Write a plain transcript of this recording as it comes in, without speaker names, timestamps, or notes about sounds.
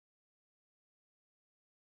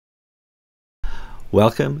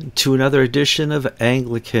Welcome to another edition of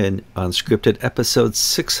Anglican Unscripted, episode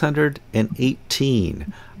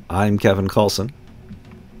 618. I'm Kevin Kallsen.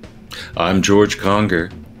 I'm George Conger.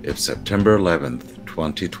 It's September 11th,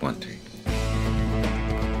 2020.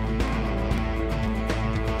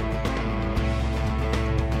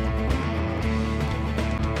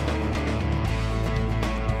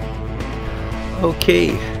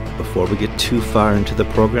 Okay, before we get too far into the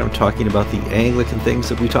program talking about the Anglican things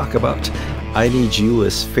that we talk about, I need you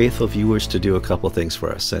as faithful viewers to do a couple things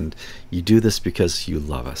for us, and you do this because you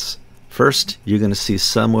love us. First, you're going to see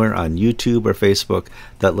somewhere on YouTube or Facebook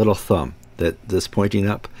that little thumb that's pointing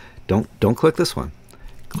up. Don't click this one.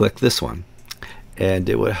 Click this one. And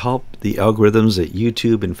it will help the algorithms at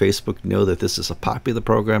YouTube and Facebook know that this is a popular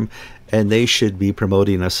program, and they should be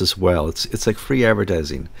promoting us as well. It's like free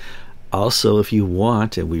advertising. Also, if you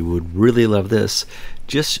want, and we would really love this,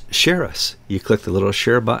 just share us. You click the little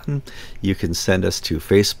share button. You can send us to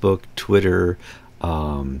Facebook, Twitter,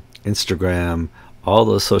 Instagram, all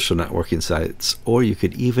those social networking sites, or you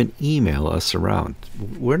could even email us around.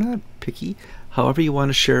 We're not picky. However you want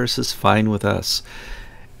to share us is fine with us.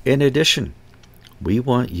 In addition, we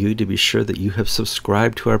want you to be sure that you have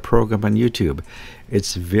subscribed to our program on YouTube.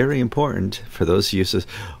 It's very important for those of you who say,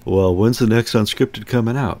 well, when's the next Unscripted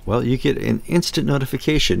coming out? Well, you get an instant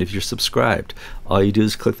notification if you're subscribed. All you do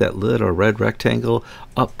is click that little red rectangle,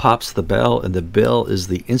 up pops the bell, and the bell is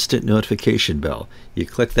the instant notification bell. You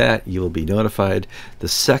click that, you will be notified the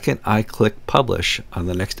second I click publish on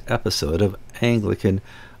the next episode of Anglican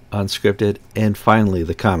Unscripted. And finally,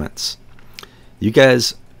 the comments. You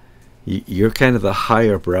guys, you're kind of the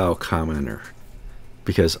higher brow commenter,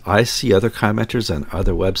 because I see other commenters on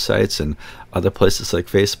other websites and other places like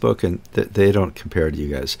Facebook, and they don't compare to you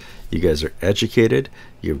guys. You guys are educated,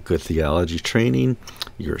 you have good theology training,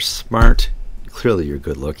 you're smart, clearly you're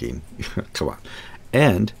good looking. Come on.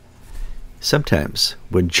 And sometimes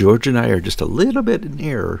when George and I are just a little bit in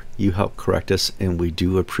error, you help correct us, and we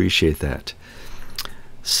do appreciate that.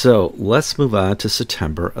 So let's move on to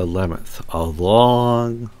September 11th, a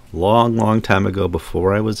long time ago,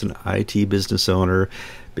 before I was an IT business owner,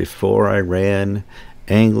 before I ran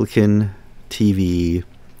Anglican TV.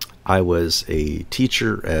 I was a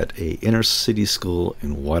teacher at a inner city school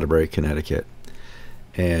in Waterbury, Connecticut.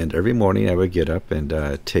 And every morning I would get up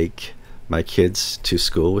and take my kids to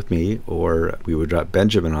school with me, or we would drop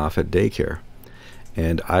Benjamin off at daycare.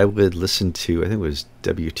 And I would listen to, I think it was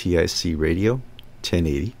WTIC radio,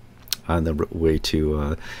 1080, on the way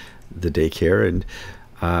to the daycare. And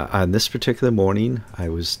on this particular morning, I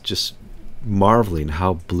was just marveling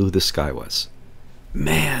how blue the sky was.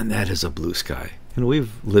 Man, that is a blue sky. And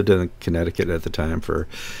we've lived in Connecticut at the time for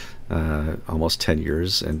almost 10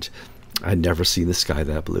 years, and I'd never seen the sky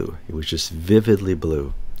that blue. It was just vividly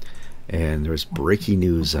blue. And there was breaking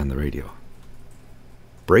news on the radio.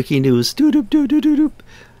 Breaking news, doo-doop.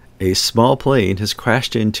 A small plane has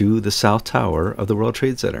crashed into the South Tower of the World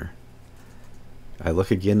Trade Center. I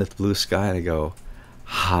look again at the blue sky and I go,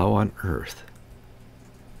 how on earth,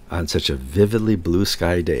 on such a vividly blue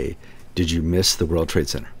sky day, did you miss the World Trade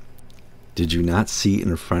Center? Did you not see it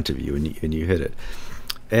in front of you and you hit it?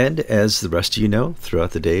 And as the rest of you know,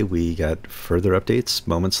 throughout the day we got further updates.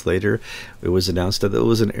 Moments later, it was announced that it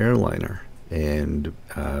was an airliner. And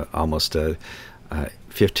almost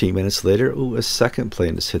 15 minutes later, a second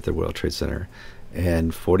plane has hit the World Trade Center.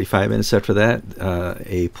 And 45 minutes after that,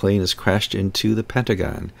 a plane has crashed into the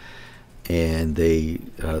Pentagon. And they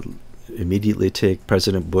immediately take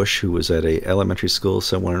President Bush, who was at a elementary school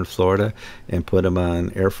somewhere in Florida, and put him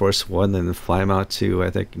on Air Force One, and then fly him out to, I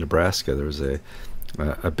think, Nebraska. There was a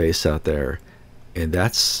base out there. And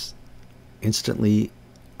that's instantly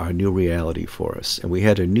our new reality for us. And we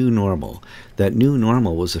had a new normal. That new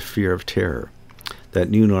normal was a fear of terror. That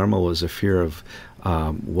new normal was a fear of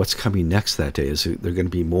what's coming next that day. Is there going to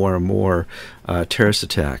be more and more terrorist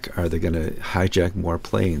attack? Are they going to hijack more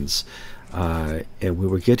planes? And we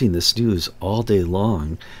were getting this news all day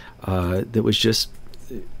long that was just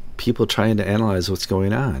people trying to analyze what's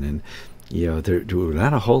going on. And, you know, there were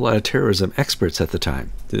not a whole lot of terrorism experts at the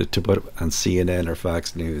time to put on CNN or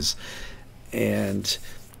Fox News. And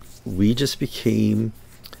we just became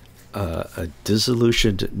a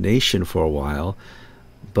disillusioned nation for a while.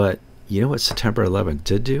 But you know what September 11th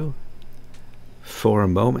did do? For a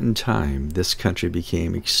moment in time, this country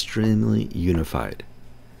became extremely unified.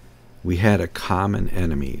 We had a common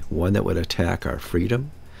enemy, one that would attack our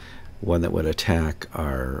freedom, one that would attack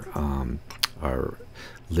our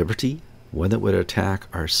liberty, one that would attack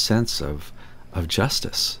our sense of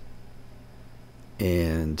justice.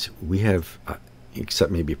 And we have,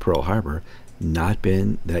 except maybe Pearl Harbor, not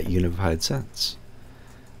been that unified since.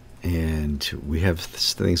 And we have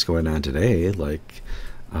things going on today, like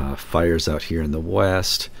fires out here in the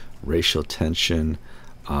West, racial tension,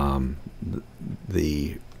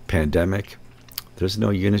 the pandemic. There's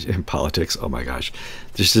no unity in politics. Oh my gosh,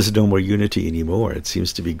 there's just no more unity anymore. It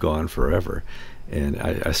seems to be gone forever. And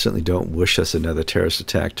I certainly don't wish us another terrorist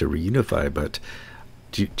attack to reunify, but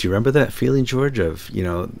do you remember that feeling, George, of,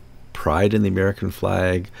 pride in the American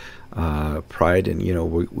flag, pride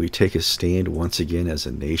in, we take a stand once again as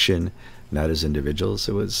a nation, not as individuals?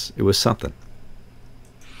 It was something.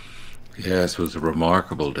 Yes, it was a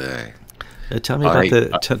remarkable day. Tell me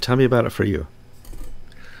about tell me about it for you.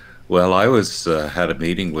 Well, I had a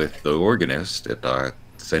meeting with the organist at our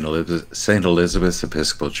St. Elizabeth's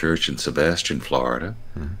Episcopal Church in Sebastian, Florida,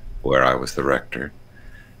 where I was the rector.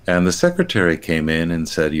 And the secretary came in and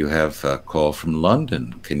said, "You have a call from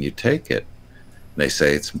London. Can you take it?" And they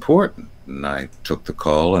say it's important. And I took the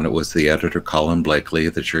call, and it was the editor, Colin Blakely,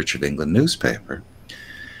 of the Church of England newspaper.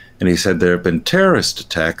 And he said there have been terrorist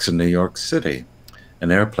attacks in New York City.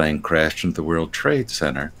 An airplane crashed into the World Trade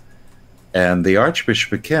Center. And the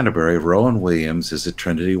Archbishop of Canterbury, Rowan Williams, is at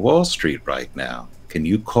Trinity Wall Street right now. Can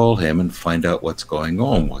you call him and find out what's going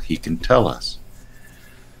on? Well, he can tell us.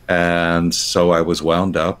 And so I was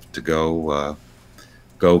wound up to go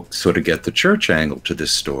sort of get the church angle to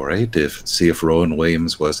this story, to see if Rowan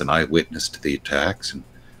Williams was an eyewitness to the attacks. And,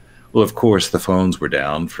 well, of course, the phones were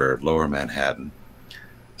down for Lower Manhattan.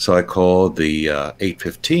 So I called the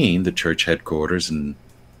 815, the church headquarters in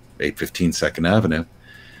 815 2nd Avenue,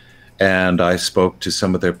 and I spoke to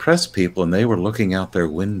some of their press people, and they were looking out their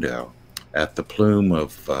window at the plume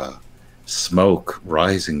of smoke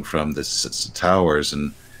rising from the towers,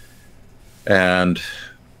 and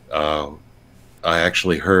I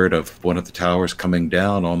actually heard of one of the towers coming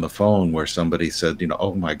down on the phone, where somebody said,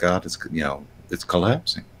 "Oh my God, it's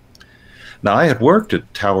collapsing." Now, I had worked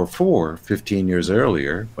at Tower 4 15 years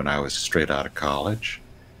earlier when I was straight out of college.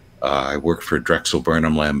 I worked for Drexel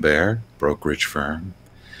Burnham Lambert, brokerage firm.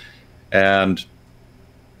 And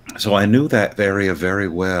so I knew that area very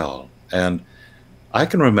well. And I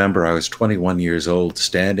can remember I was 21 years old,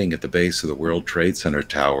 standing at the base of the World Trade Center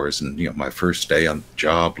towers, and my first day on the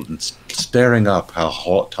job, and staring up how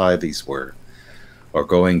high these were, or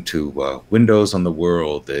going to Windows on the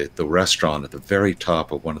World, the restaurant at the very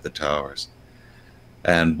top of one of the towers.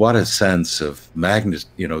 And what a sense of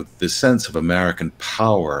the sense of American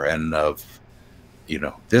power, and of,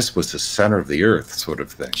 this was the center of the earth sort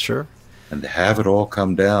of thing. Sure. And to have it all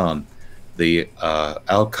come down, the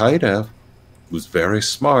Al-Qaeda was very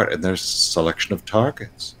smart in their selection of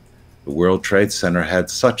targets. The World Trade Center had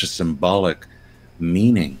such a symbolic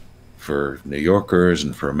meaning for New Yorkers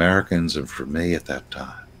and for Americans and for me at that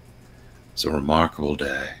time. It's a remarkable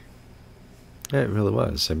day. Yeah, it really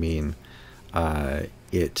was. I mean,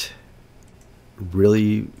 it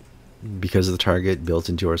really, because of the target, built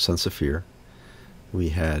into our sense of fear. We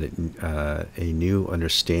had a new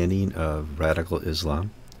understanding of radical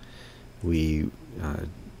Islam. We,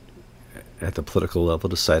 at the political level,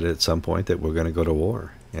 decided at some point that we're going to go to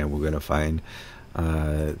war, and we're going to find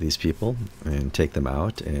these people and take them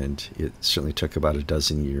out. And it certainly took about a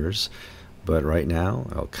dozen years. But right now,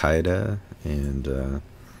 Al-Qaeda and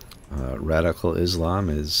radical Islam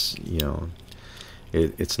is,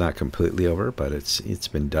 it's not completely over, but it's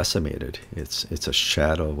been decimated. It's a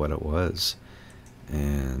shadow of what it was.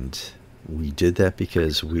 And we did that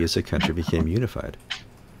because we as a country became unified.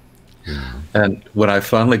 And when I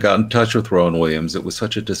finally got in touch with Rowan Williams, it was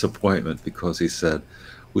such a disappointment, because he said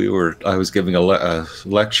I was giving a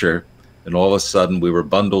lecture, and all of a sudden we were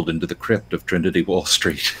bundled into the crypt of Trinity Wall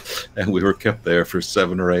Street, and we were kept there for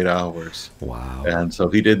 7 or 8 hours. Wow. And so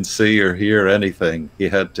he didn't see or hear anything. He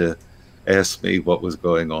had to ask me what was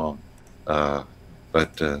going on.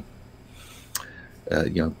 Thank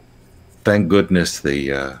goodness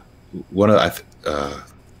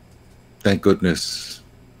thank goodness,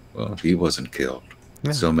 well, he wasn't killed.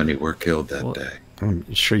 Yeah. So many were killed that day.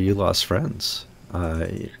 I'm sure you lost friends.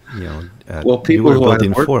 People who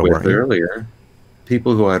I'd worked with earlier,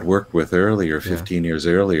 people who I'd worked with earlier, 15 years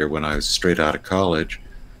earlier, when I was straight out of college,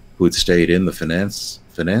 who had stayed in the finance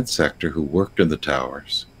sector, who worked in the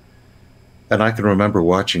towers. And I can remember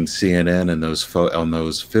watching CNN and on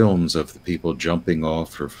those films of the people jumping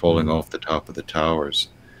off or falling off the top of the towers.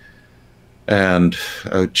 And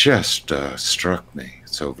it just struck me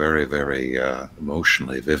so very, very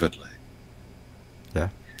emotionally, vividly. Yeah.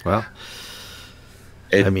 Well,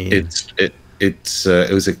 it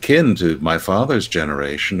was akin to my father's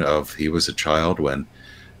generation he was a child when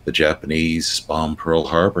the Japanese bombed Pearl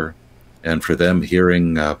Harbor. And for them,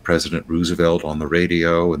 hearing President Roosevelt on the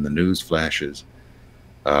radio and the news flashes,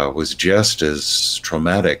 was just as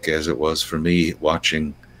traumatic as it was for me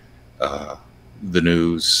watching the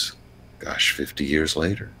news, gosh, 50 years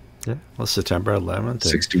later. Yeah, well, September 11th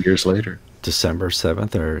 60 years later. December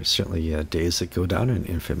 7th are certainly days that go down in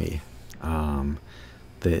infamy.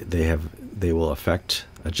 They will affect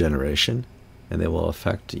a generation, and they will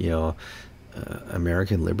affect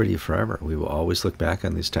American liberty forever. We will always look back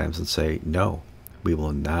on these times and say, no, we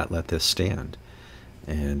will not let this stand.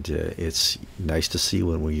 And it's nice to see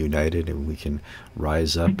when we're united and we can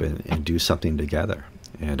rise up and do something together.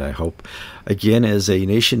 And I hope, again, as a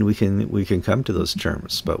nation, we can come to those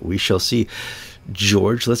terms. But we shall see.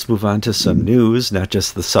 George, let's move on to some news, not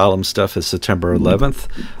just the solemn stuff of September 11th.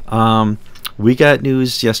 We got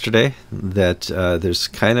news yesterday that there's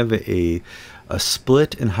kind of a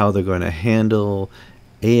split in how they're going to handle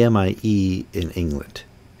AMIE in England.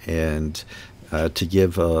 And to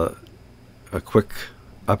give a quick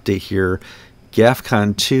update here,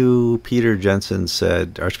 GAFCON 2,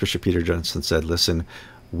 Archbishop Peter Jensen said, listen,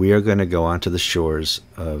 we are going to go onto the shores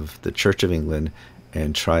of the Church of England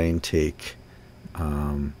and try and take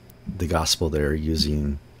the gospel there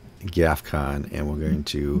using GAFCON, and we're going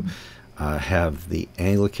to have the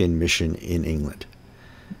Anglican mission in England.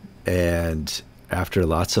 And after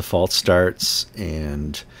lots of false starts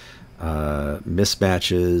and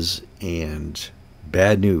mismatches and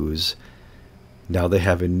bad news, now they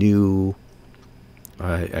have a new,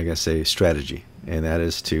 I guess, a strategy, and that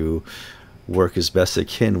is to work as best they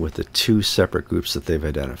can with the two separate groups that they've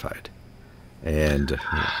identified. And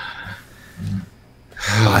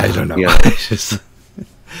I don't know. Yeah.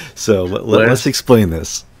 So let's explain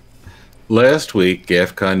this. Last week,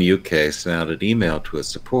 GAFCON UK sent out an email to its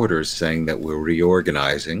supporters saying that we're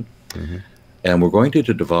reorganizing, and we're going to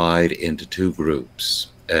divide into two groups.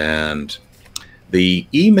 And the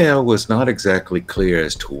email was not exactly clear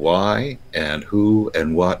as to why and who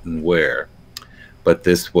and what and where, but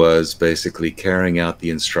this was basically carrying out the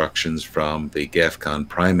instructions from the GAFCON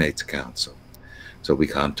Primates Council. So we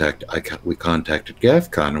contacted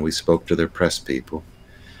GAFCON and we spoke to their press people.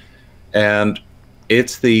 And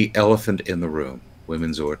it's the elephant in the room,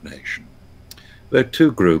 women's ordination. There are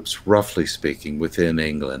two groups, roughly speaking, within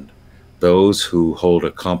England. Those who hold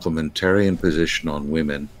a complementarian position on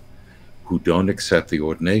women, who don't accept the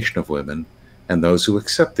ordination of women, and those who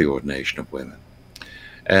accept the ordination of women.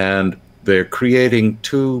 And they're creating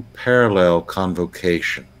two parallel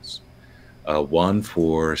convocations, one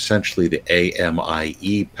for essentially the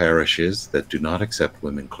AMIE parishes that do not accept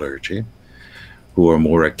women clergy, who are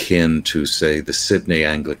more akin to, say, the Sydney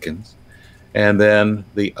Anglicans, and then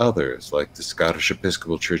the others, like the Scottish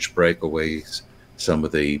Episcopal Church breakaways, some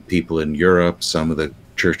of the people in Europe, some of the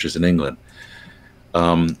churches in England.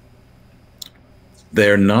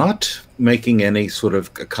 They're not making any sort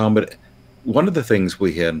of accommodation. One of the things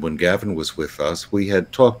we had when Gavin was with us, we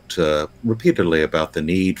had talked repeatedly about the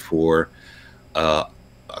need for a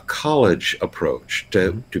college approach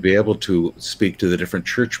to be able to speak to the different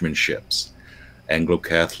churchmanships: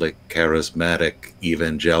 Anglo-Catholic, charismatic,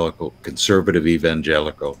 evangelical, conservative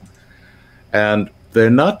evangelical. And they're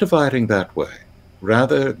not dividing that way.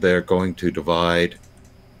 Rather, they're going to divide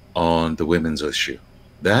on the women's issue.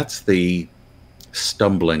 That's the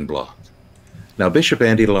stumbling block. Now, Bishop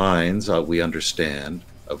Andy Lyons, we understand,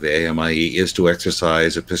 of the AMIE, is to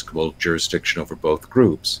exercise episcopal jurisdiction over both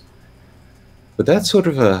groups. But that's sort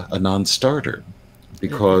of a non-starter,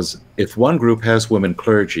 because if one group has women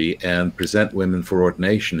clergy and present women for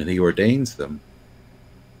ordination and he ordains them,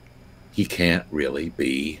 he can't really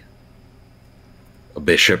be a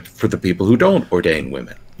bishop for the people who don't ordain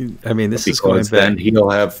women. I mean, this is going back. Then he'll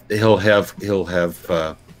have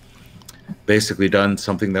basically done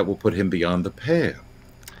something that will put him beyond the pale.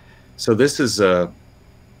 So this is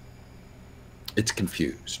it's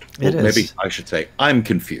confused. Maybe I should say I'm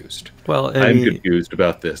confused. Well, I'm confused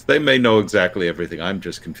about this. They may know exactly everything. I'm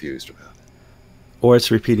just confused about it. Or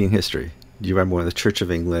it's repeating history. Do you remember when the Church of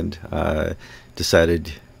England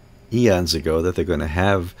decided eons ago that they're going to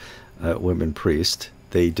have women priests?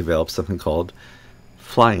 They developed something called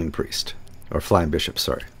flying priest, or flying bishop,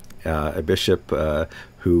 sorry. A bishop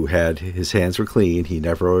who had his hands were clean, he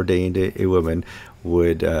never ordained a woman,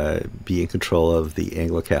 would be in control of the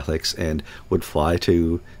Anglo-Catholics and would fly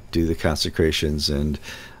to do the consecrations and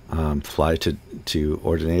fly to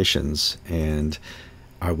ordinations. And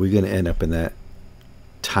are we going to end up in that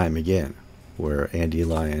time again, where Andy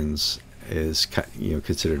Lyons is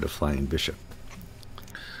considered a flying bishop?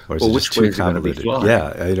 Or is it just too convoluted?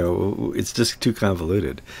 Yeah, I know, it's just too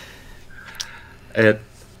convoluted.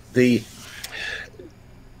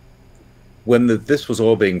 When this was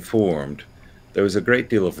all being formed, there was a great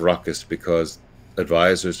deal of ruckus because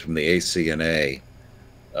advisors from the ACNA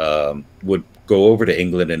would go over to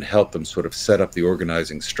England and help them sort of set up the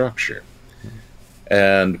organizing structure.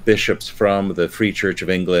 And bishops from the Free Church of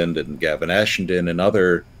England and Gavin Ashenden and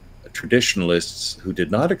other traditionalists who did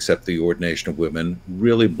not accept the ordination of women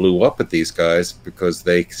really blew up at these guys because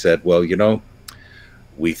they said, well, you know,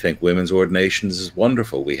 we think women's ordinations is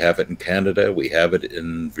wonderful. We have it in Canada, we have it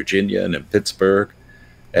in Virginia and in Pittsburgh,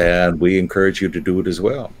 and we encourage you to do it as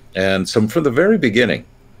well. And so from the very beginning,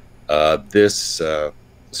 this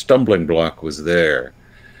stumbling block was there.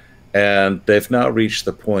 And they've now reached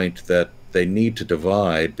the point that they need to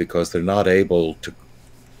divide because they're not able to,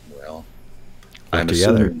 well, I'm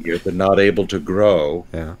assuming here, they're not able to grow,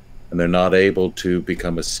 and they're not able to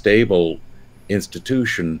become a stable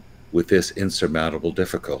institution with this insurmountable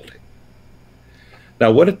difficulty.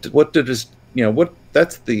 Now, that's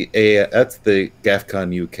the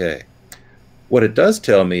GAFCON UK. What it does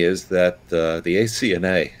tell me is that the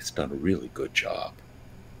ACNA has done a really good job,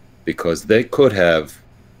 because they could have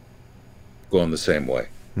gone the same way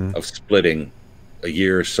of splitting a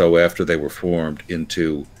year or so after they were formed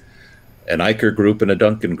into an Iker group and a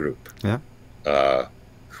Duncan group,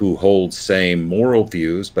 who hold same moral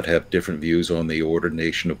views but have different views on the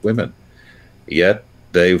ordination of women. Yet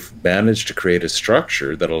they've managed to create a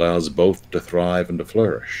structure that allows both to thrive and to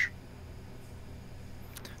flourish.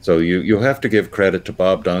 So you have to give credit to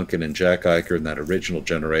Bob Duncan and Jack Iker in that original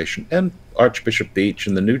generation, and Archbishop Beach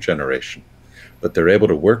in the new generation, that they're able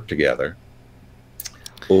to work together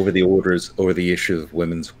over the orders, over the issue of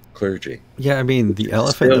women's clergy. Yeah, I mean, the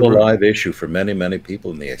elephant... It's still a live issue for many, many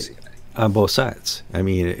people in the ACNA. On both sides. I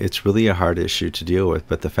mean, it's really a hard issue to deal with,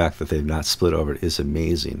 but the fact that they've not split over it is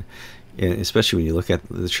amazing. And especially when you look at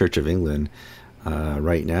the Church of England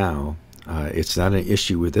right now, it's not an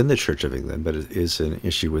issue within the Church of England, but it is an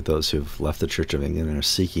issue with those who've left the Church of England and are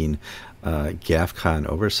seeking GAFCON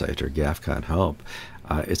oversight or GAFCON help.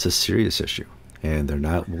 It's a serious issue, and they're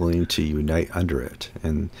not willing to unite under it.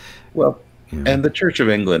 And well, and the Church of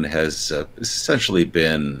England has essentially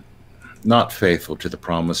been not faithful to the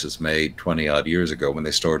promises made 20-odd years ago when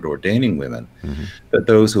they started ordaining women, that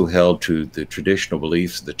those who held to the traditional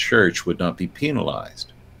beliefs of the Church would not be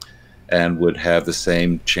penalized and would have the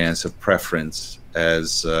same chance of preference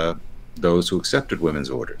as those who accepted women's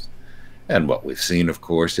orders. And what we've seen, of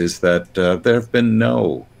course, is that there have been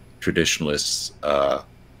no traditionalists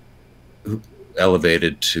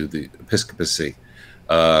elevated to the episcopacy,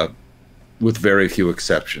 with very few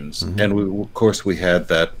exceptions. And of course, we had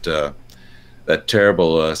that that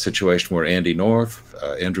terrible situation where Andrew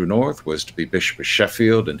North was to be Bishop of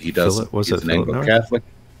Sheffield, and he's an Anglo-Catholic.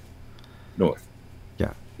 North.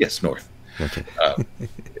 Yeah. Yes, North. Okay.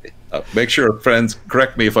 Make sure, friends,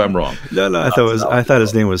 correct me if I'm wrong. No, I thought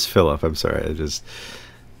his name was Philip. I'm sorry.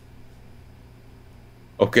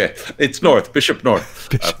 Okay, it's North, Bishop North.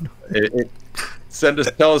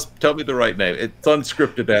 Tell me the right name. It's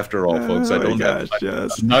unscripted after all, folks. I'm not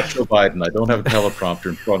Joe Biden. I don't have a teleprompter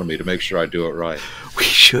in front of me to make sure I do it right. We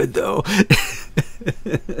should, though.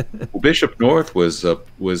 Well, Bishop North was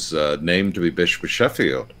named to be Bishop of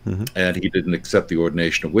Sheffield, and he didn't accept the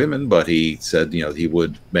ordination of women, but he said, he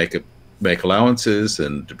would make allowances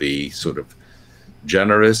and to be sort of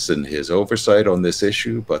generous in his oversight on this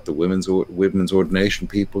issue. But the women's ordination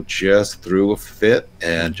people just threw a fit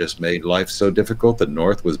and just made life so difficult that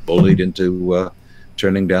North was bullied into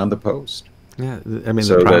turning down the post. Yeah, I mean,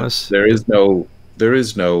 so the promise.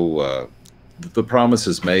 The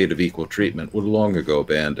promises made of equal treatment were long ago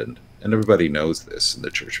abandoned, and everybody knows this in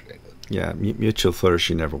the Church of England. Yeah, mutual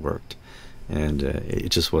flourishing never worked, and it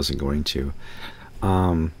just wasn't going to.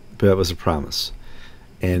 But that was a promise.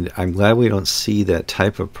 And I'm glad we don't see that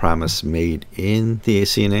type of promise made in the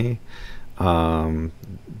ACNA.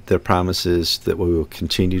 The promise is that we will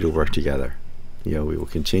continue to work together. We will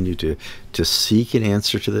continue to seek an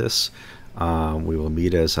answer to this. We will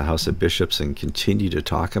meet as a House of Bishops and continue to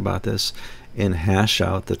talk about this and hash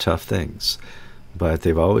out the tough things. But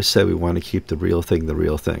they've always said we want to keep the real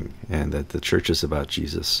thing, and that the church is about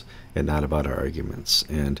Jesus and not about our arguments.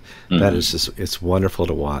 And that is just, it's wonderful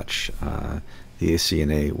to watch. The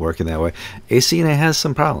ACNA working that way. ACNA has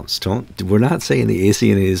some problems. We're not saying the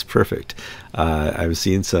ACNA is perfect. I've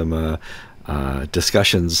seen some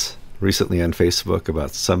discussions recently on Facebook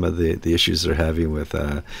about some of the issues they're having with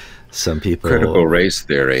some people. Critical race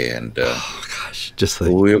theory, and oh gosh, just like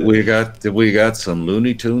we got some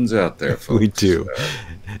Looney Tunes out there, folks. We do.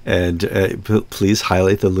 And please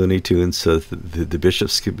highlight the Looney Tunes so that the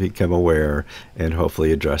bishops can become aware and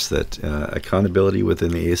hopefully address that. Accountability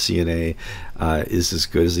within the ACNA is as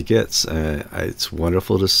good as it gets. It's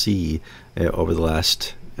wonderful to see over the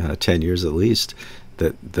last 10 years at least,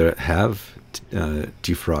 that have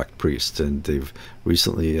defrocked priests, and they've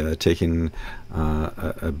recently taken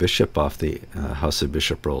a bishop off the House of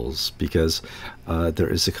Bishop rolls, because there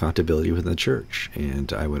is accountability within the church,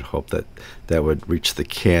 and I would hope that that would reach the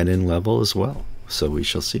canon level as well. So we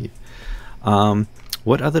shall see.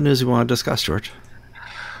 What other news do you want to discuss, George?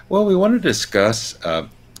 Well, we want to discuss,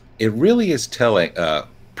 it really is telling,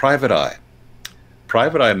 Private Eye.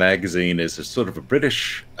 Private Eye magazine is a sort of a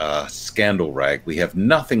British scandal rag. We have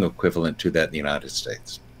nothing equivalent to that in the United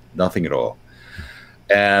States. Nothing at all.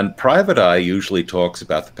 And Private Eye usually talks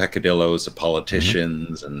about the peccadillos of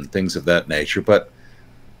politicians and things of that nature,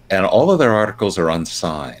 and all of their articles are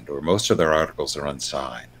unsigned, or most of their articles are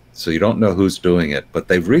unsigned. So you don't know who's doing it, but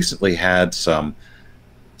they've recently had some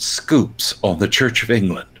scoops on the Church of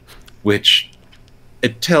England, which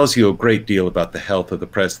it tells you a great deal about the health of the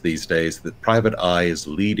press these days, that Private Eye is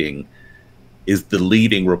the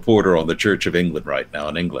leading reporter on the Church of England right now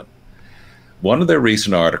in England. One of their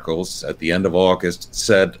recent articles at the end of August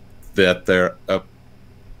said that there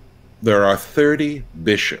are 30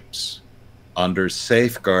 bishops under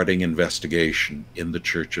safeguarding investigation in the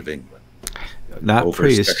Church of England. Not over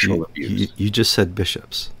priests. Sexual abuse. You just said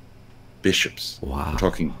bishops. Bishops. Wow. I'm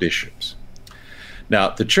talking bishops. Now,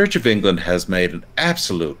 the Church of England has made an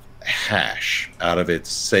absolute hash out of its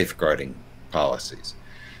safeguarding policies.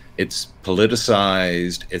 It's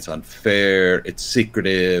politicized, it's unfair, it's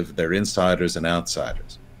secretive, they're insiders and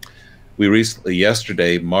outsiders. We recently,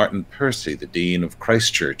 yesterday, Martin Percy, the Dean of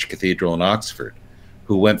Christ Church Cathedral in Oxford,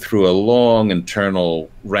 who went through a long internal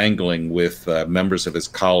wrangling with members of his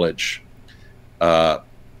college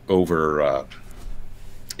over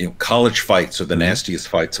college fights are the nastiest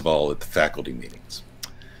fights of all at the faculty meetings.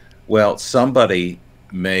 Well, somebody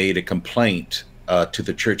made a complaint to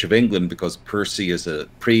the Church of England, because Percy is a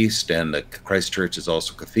priest and the Christ Church is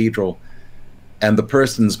also cathedral, and the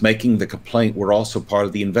persons making the complaint were also part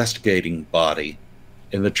of the investigating body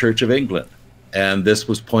in the Church of England. And this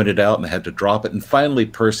was pointed out, and they had to drop it. And finally,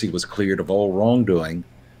 Percy was cleared of all wrongdoing,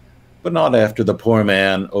 but not after the poor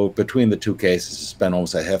man, between the two cases, spent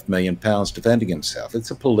almost £500,000 defending himself.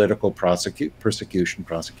 It's a political persecution.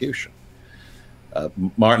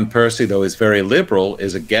 Martin Percy, though he's very liberal,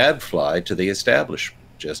 is a gadfly to the establishment,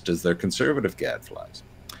 just as they're conservative gadflies.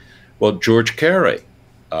 Well, George Carey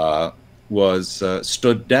was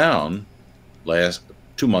stood down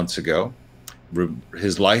 2 months ago.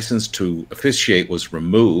 His license to officiate was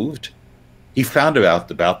removed. He found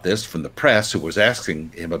out about this from the press, who was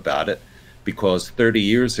asking him about it, because 30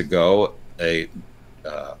 years ago,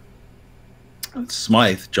 John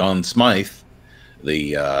Smythe,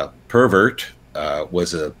 the pervert,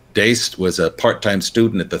 was a part-time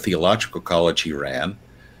student at the theological college he ran,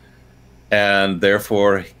 and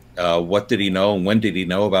therefore, what did he know and when did he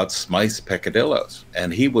know about Smythe's peccadillos?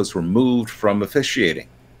 And he was removed from officiating.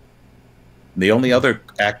 The only other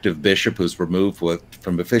active bishop who's removed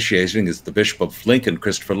from officiating is the Bishop of Lincoln,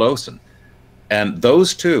 Christopher Lowson. And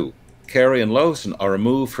those two, Carey and Lowson, are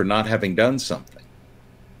removed for not having done something.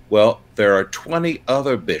 Well, there are 20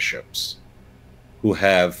 other bishops who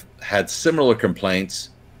have had similar complaints,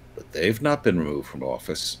 but they've not been removed from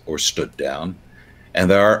office or stood down.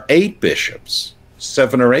 And there are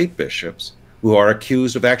 7 or 8 bishops, who are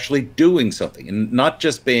accused of actually doing something, and not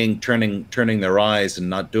just being turning their eyes and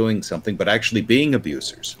not doing something, but actually being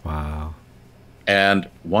abusers. Wow. And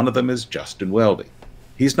one of them is Justin Welby.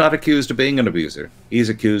 He's not accused of being an abuser. He's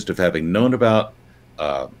accused of having known about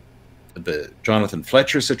the Jonathan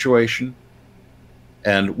Fletcher situation.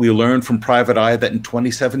 And we learned from Private Eye that in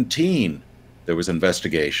 2017 there was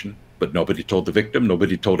investigation, but nobody told the victim,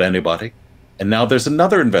 nobody told anybody. And now there's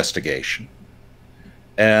another investigation.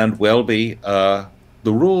 And Welby, the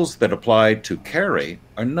rules that applied to Carey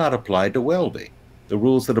are not applied to Welby. The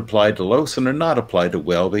rules that applied to Lowson are not applied to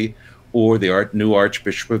Welby or the new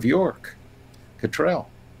Archbishop of York, Cottrell.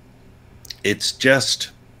 It's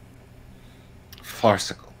just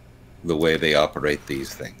farcical, the way they operate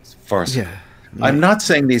these things. Farcical. Yeah. I'm not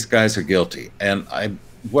saying these guys are guilty, and I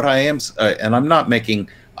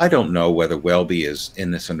don't know whether Welby is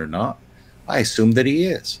innocent or not. I assume that he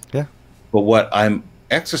is. Yeah. But what I'm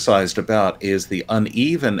exercised about is the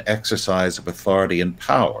uneven exercise of authority and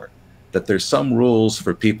power, that there's some rules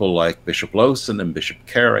for people like Bishop Lowson and Bishop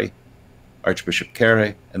Carey, Archbishop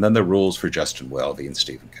Carey, and then the rules for Justin Welby and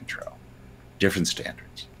Stephen Cottrell. Different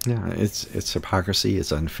standards. Yeah, it's hypocrisy,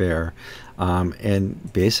 it's unfair,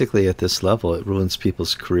 and basically at this level it ruins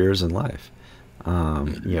people's careers in life.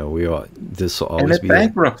 This will always be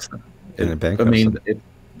bankrupts them. And it bankrupts them.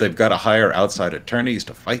 They've got to hire outside attorneys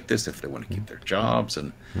to fight this if they want to keep their jobs,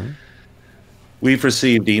 and We've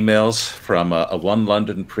received emails from a one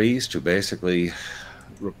London priest who basically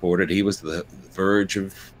reported he was the verge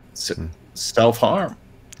of self-harm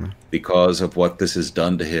because of what this has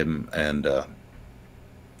done to him. And,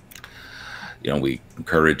 we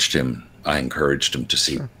encouraged him. I encouraged him to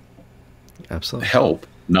seek absolutely help,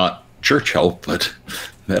 not church help, but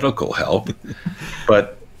medical help.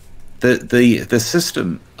 But the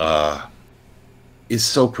system is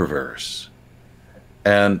so perverse,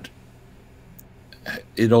 and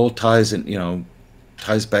it all ties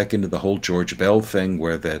back into the whole George Bell thing,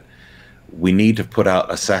 where that we need to put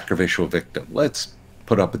out a sacrificial victim. Let's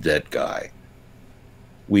put up a dead guy.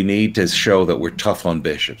 We need to show that we're tough on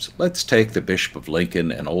bishops. Let's take the Bishop of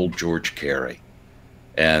Lincoln and old George Carey,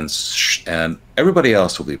 and everybody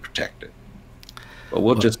else will be protected. But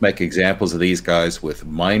we'll just make examples of these guys with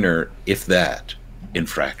minor, if that,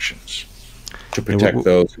 infractions to protect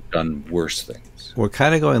those who've done worse things. We're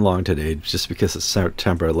kind of going long today just because it's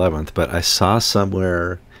September 11th, but I saw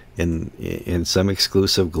somewhere in some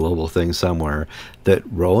exclusive global thing somewhere that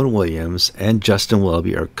Rowan Williams and Justin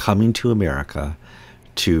Welby are coming to America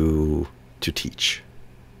to teach.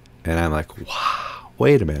 And I'm like, wow,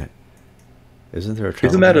 wait a minute. Isn't there a travel?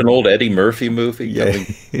 Isn't that an old Eddie Murphy movie? Yeah,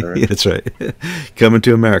 yeah, that's right. Coming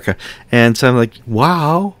to America. And so I'm like,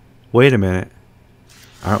 wow, wait a minute.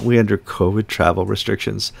 Aren't we under COVID travel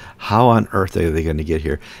restrictions? How on earth are they going to get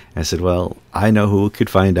here? And I said, well, I know who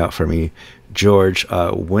could find out for me. George,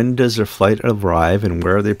 when does their flight arrive and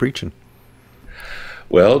where are they preaching?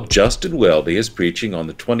 Well, Justin Welby is preaching on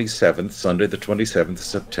the 27th, Sunday the 27th of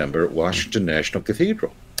September at Washington National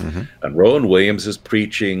Cathedral. Mm-hmm. And Rowan Williams is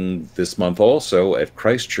preaching this month also at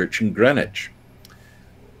Christ Church in Greenwich,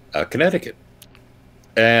 Connecticut.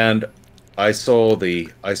 And I saw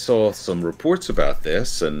some reports about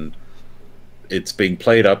this, and it's being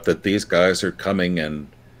played up that these guys are coming, and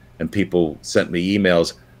people sent me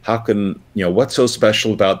emails. How can, what's so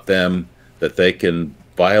special about them that they can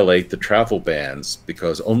violate the travel bans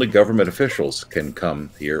because only government officials can come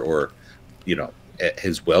here, or,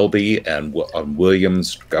 his Welby and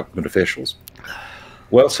Williams government officials.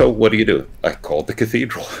 Well, so what do? I called the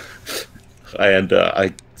cathedral and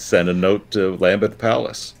I sent a note to Lambeth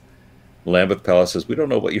Palace. Lambeth Palace says, we don't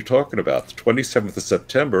know what you're talking about. The 27th of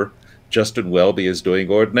September, Justin Welby is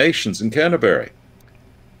doing ordinations in Canterbury.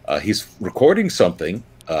 He's recording something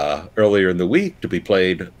earlier in the week to be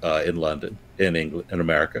played in London, in England, in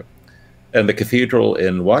America. And the cathedral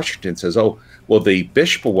in Washington says, oh, well, the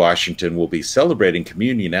Bishop of Washington will be celebrating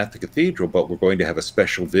communion at the cathedral, but we're going to have a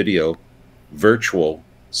special video virtual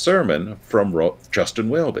sermon from Justin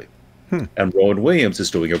Welby. And Rowan Williams is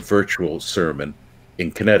doing a virtual sermon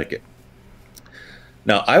in Connecticut.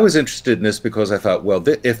 Now, I was interested in this because I thought, well,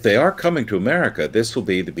 if they are coming to America, this will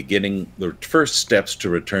be the beginning, the first steps to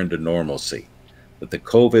return to normalcy, that the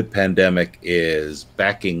COVID pandemic is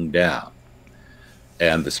backing down,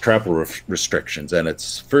 and this travel restrictions, and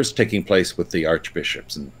it's first taking place with the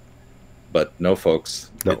archbishops. But no, folks,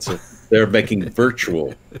 no. They're making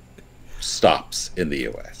virtual stops in the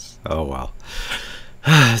U.S. Oh, wow.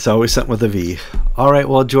 It's always something with a V. All right,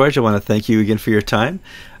 well, George, I want to thank you again for your time.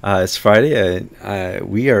 It's Friday.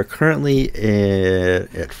 We are currently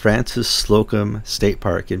at Francis Slocum State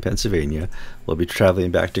Park in Pennsylvania. We'll be traveling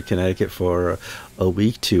back to Connecticut for a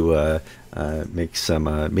week to make some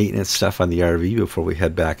maintenance stuff on the RV before we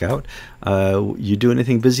head back out. You do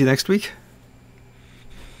anything busy next week?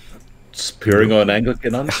 It's appearing on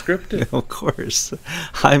Anglican Unscripted. Of course.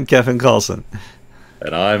 I'm Kevin Kallsen.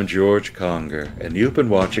 And I'm George Conger, and you've been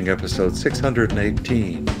watching episode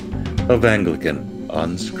 618 of Anglican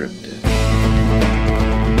Unscripted.